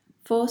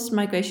Forced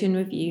Migration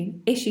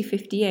Review, Issue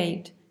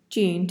 58,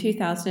 June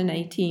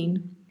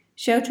 2018.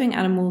 Sheltering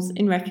Animals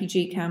in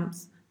Refugee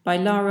Camps by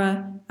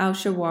Lara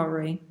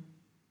Al-Shawari.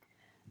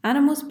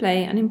 Animals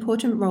play an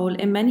important role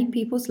in many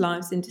people's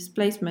lives in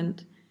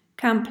displacement.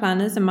 Camp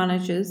planners and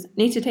managers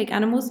need to take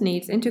animals'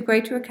 needs into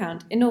greater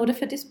account in order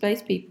for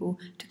displaced people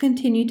to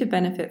continue to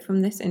benefit from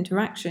this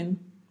interaction.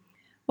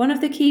 One of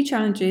the key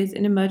challenges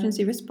in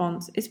emergency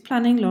response is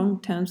planning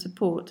long-term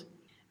support.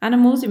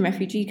 Animals in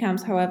refugee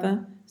camps,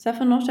 however,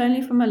 suffer not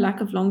only from a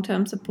lack of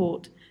long-term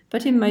support,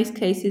 but in most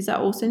cases are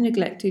also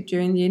neglected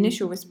during the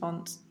initial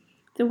response.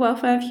 The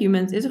welfare of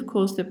humans is of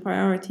course the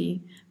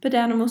priority, but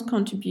animals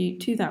contribute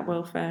to that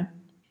welfare.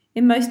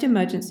 In most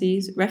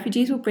emergencies,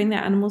 refugees will bring their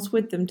animals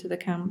with them to the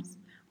camps,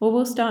 or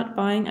will start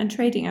buying and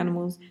trading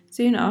animals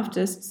soon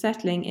after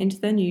settling into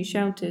their new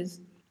shelters.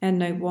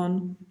 Endnote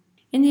 1.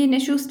 In the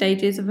initial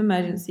stages of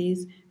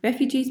emergencies,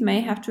 refugees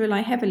may have to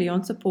rely heavily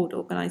on support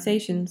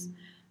organisations,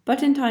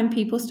 but in time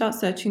people start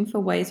searching for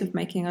ways of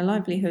making a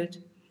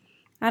livelihood.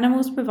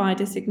 Animals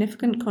provide a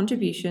significant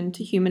contribution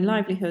to human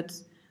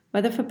livelihoods,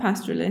 whether for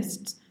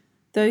pastoralists,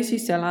 those who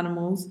sell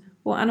animals,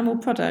 or animal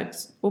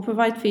products, or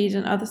provide feed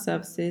and other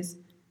services,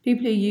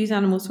 people who use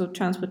animals for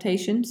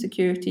transportation,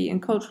 security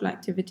and cultural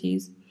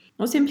activities,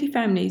 or simply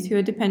families who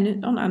are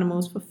dependent on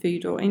animals for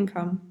food or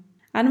income.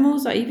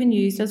 Animals are even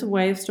used as a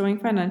way of storing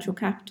financial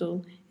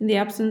capital in the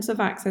absence of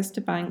access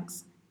to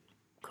banks.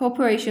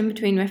 Cooperation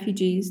between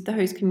refugees, the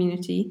host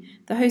community,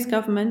 the host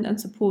government and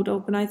support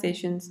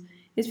organisations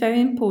is very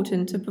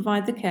important to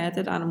provide the care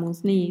that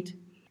animals need.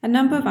 A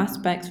number of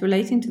aspects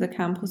relating to the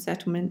camp or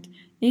settlement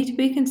need to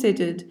be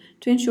considered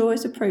to ensure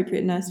its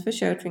appropriateness for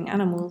sheltering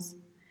animals.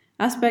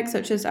 Aspects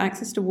such as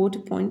access to water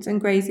points and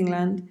grazing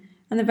land,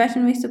 and the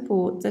veterinary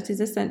support that is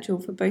essential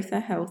for both their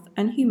health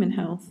and human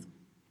health.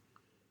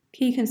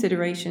 Key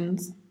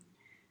considerations.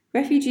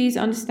 Refugees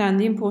understand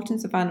the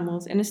importance of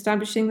animals in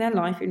establishing their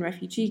life in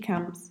refugee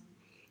camps.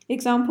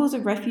 Examples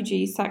of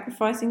refugees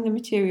sacrificing the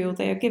material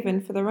they are given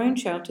for their own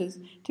shelters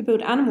to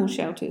build animal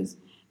shelters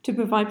to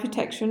provide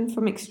protection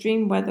from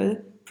extreme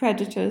weather,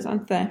 predators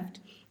and theft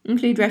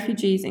include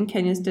refugees in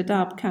Kenya's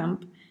Dadaab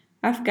camp,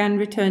 Afghan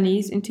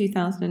returnees in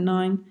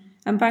 2009,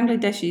 and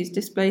Bangladeshis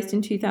displaced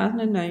in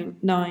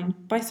 2009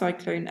 by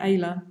Cyclone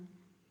Ayla.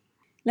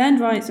 Land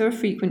rights are a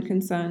frequent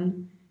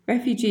concern.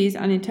 Refugees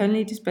and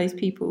internally displaced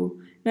people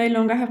no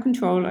longer have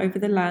control over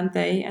the land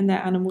they and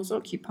their animals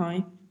occupy.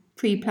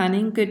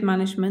 Pre-planning, good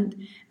management,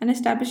 and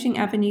establishing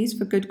avenues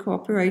for good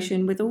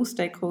cooperation with all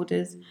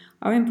stakeholders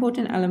are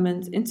important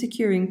elements in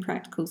securing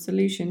practical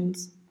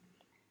solutions.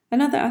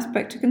 Another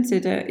aspect to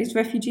consider is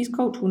refugees'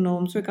 cultural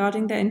norms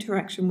regarding their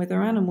interaction with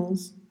their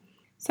animals.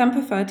 Some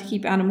prefer to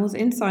keep animals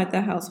inside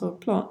their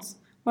household plots,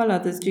 while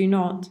others do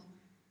not.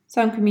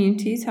 Some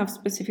communities have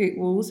specific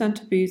rules and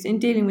taboos in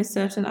dealing with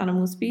certain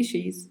animal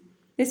species.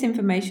 This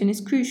information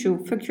is crucial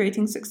for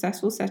creating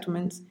successful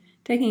settlements,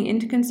 taking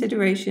into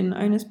consideration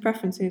owners'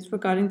 preferences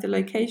regarding the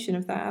location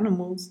of their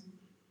animals.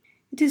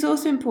 It is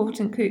also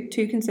important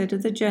to consider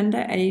the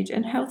gender, age,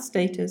 and health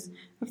status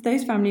of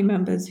those family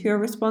members who are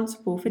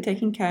responsible for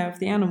taking care of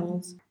the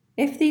animals.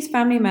 If these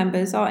family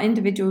members are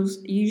individuals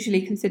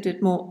usually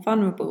considered more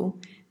vulnerable,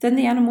 then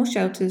the animal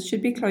shelters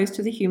should be close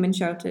to the human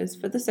shelters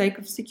for the sake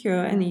of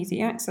secure and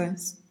easy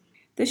access.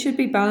 This should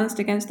be balanced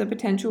against the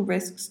potential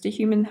risks to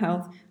human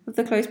health of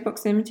the close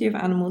proximity of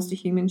animals to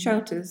human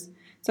shelters,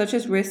 such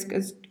as risk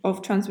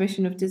of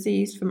transmission of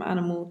disease from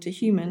animal to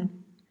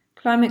human.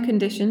 Climate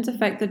conditions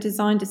affect the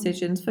design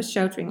decisions for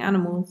sheltering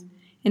animals.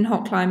 In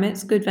hot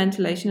climates, good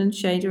ventilation and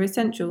shade are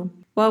essential,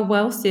 while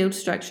well-sealed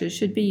structures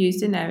should be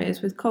used in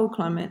areas with cold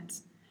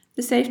climates.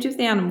 The safety of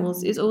the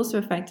animals is also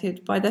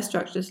affected by their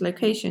structure's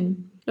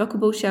location.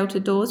 Lockable shelter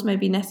doors may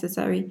be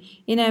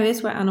necessary in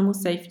areas where animal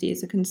safety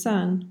is a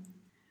concern.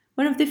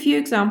 One of the few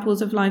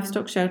examples of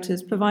livestock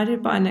shelters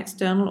provided by an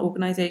external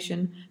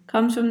organisation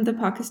comes from the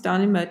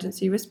Pakistan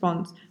emergency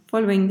response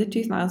following the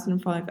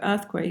 2005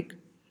 earthquake.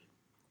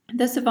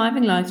 The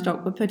surviving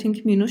livestock were put in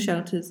communal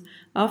shelters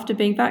after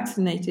being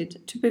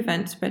vaccinated to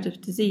prevent spread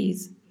of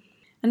disease.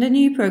 And a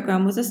new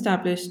programme was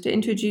established to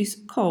introduce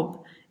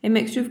cob, a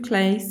mixture of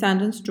clay,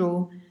 sand and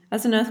straw,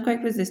 as an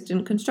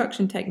earthquake-resistant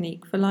construction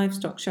technique for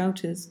livestock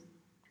shelters.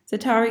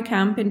 Zatari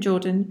Camp in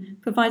Jordan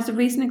provides a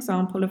recent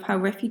example of how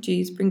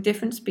refugees bring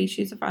different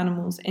species of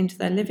animals into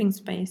their living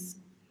space.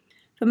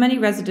 For many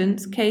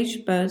residents,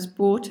 caged birds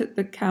bought at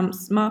the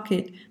camp's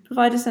market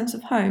provide a sense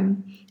of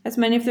home, as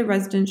many of the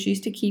residents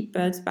used to keep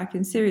birds back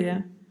in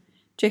Syria.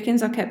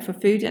 Chickens are kept for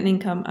food and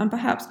income and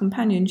perhaps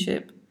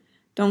companionship.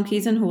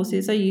 Donkeys and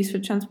horses are used for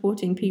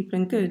transporting people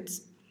and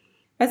goods.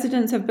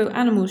 Residents have built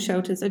animal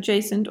shelters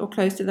adjacent or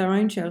close to their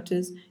own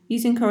shelters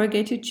using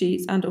corrugated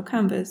sheets and/or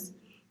canvas,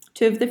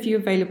 two of the few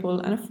available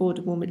and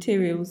affordable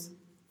materials.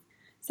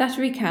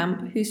 Zatari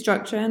Camp, whose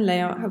structure and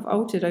layout have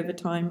altered over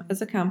time as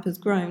the camp has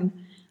grown,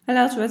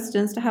 allows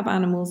residents to have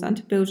animals and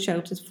to build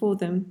shelters for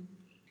them.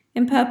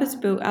 In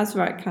purpose-built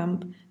Azraq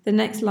Camp, the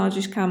next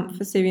largest camp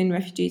for Syrian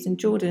refugees in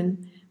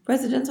Jordan,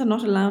 residents are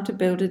not allowed to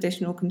build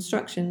additional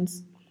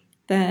constructions.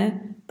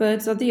 There,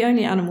 birds are the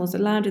only animals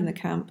allowed in the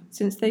camp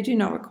since they do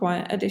not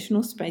require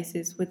additional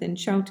spaces within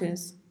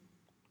shelters.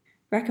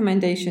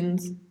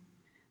 Recommendations.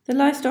 The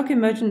Livestock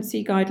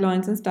Emergency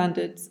Guidelines and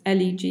Standards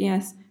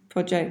 (LEGS)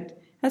 project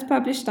has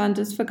published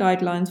standards for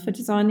guidelines for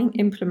designing,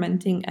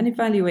 implementing and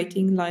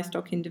evaluating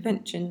livestock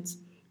interventions.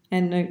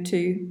 Endnote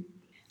 2.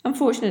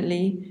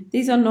 Unfortunately,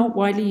 these are not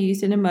widely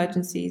used in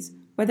emergencies,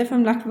 whether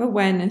from lack of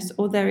awareness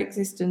or their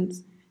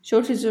existence,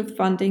 shortage of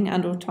funding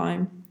and/or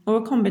time, or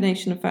a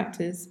combination of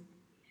factors.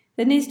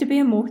 There needs to be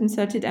a more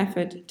concerted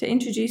effort to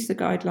introduce the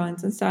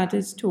guidelines and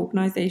standards to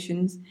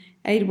organisations,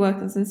 aid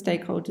workers and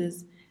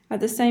stakeholders,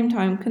 at the same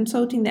time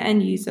consulting the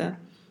end user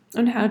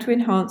on how to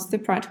enhance the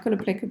practical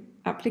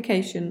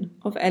application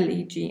of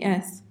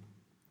LEGS.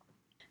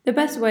 The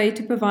best way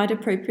to provide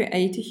appropriate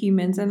aid to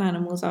humans and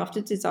animals after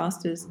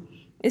disasters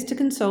is to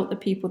consult the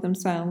people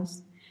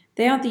themselves.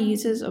 They are the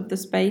users of the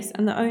space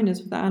and the owners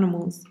of the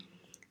animals.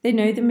 They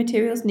know the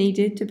materials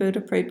needed to build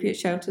appropriate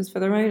shelters for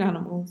their own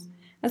animals,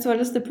 as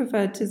well as the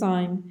preferred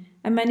design,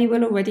 and many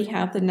will already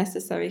have the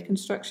necessary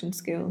construction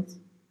skills.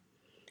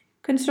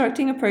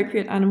 Constructing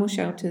appropriate animal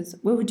shelters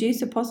will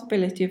reduce the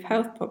possibility of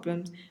health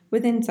problems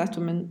within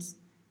settlements.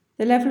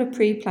 The level of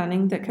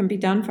pre-planning that can be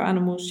done for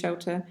animal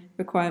shelter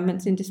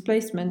requirements in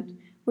displacement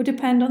will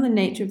depend on the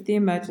nature of the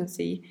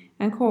emergency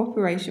and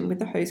cooperation with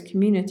the host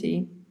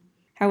community.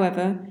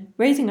 However,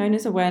 raising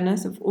owners'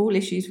 awareness of all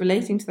issues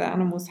relating to their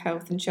animals'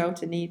 health and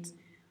shelter needs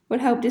will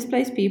help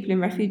displaced people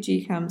in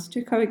refugee camps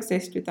to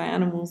coexist with their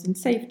animals in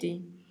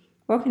safety,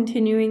 while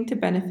continuing to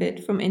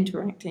benefit from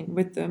interacting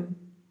with them.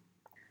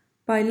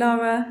 By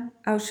Lara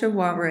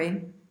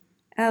Alshawari,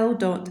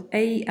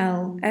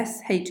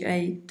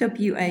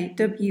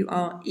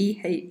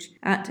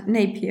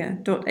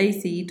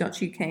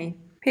 l.alshawawreh@napier.ac.uk,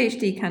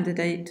 PhD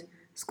candidate,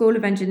 School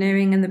of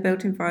Engineering and the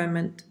Built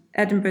Environment,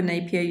 Edinburgh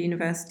Napier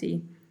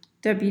University,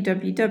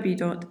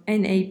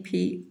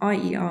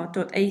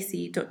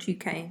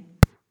 www.napier.ac.uk.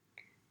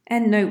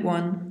 Endnote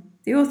 1.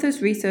 The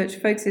author's research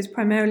focuses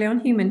primarily on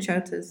human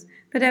shelters,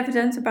 but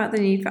evidence about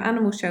the need for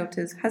animal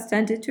shelters has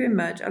tended to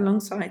emerge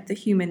alongside the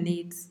human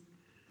needs.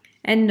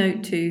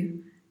 Endnote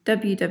 2.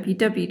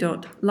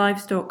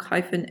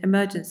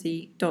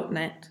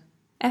 www.livestock-emergency.net.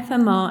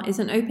 FMR is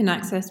an open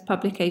access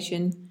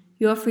publication.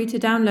 You are free to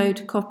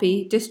download,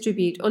 copy,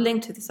 distribute, or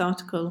link to this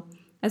article,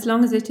 as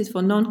long as it is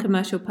for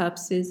non-commercial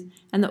purposes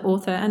and the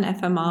author and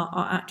FMR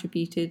are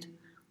attributed.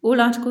 All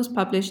articles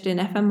published in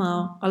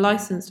FMR are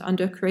licensed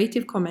under a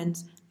Creative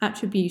Commons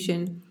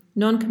Attribution,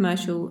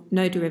 Non-Commercial,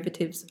 No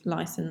Derivatives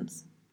license.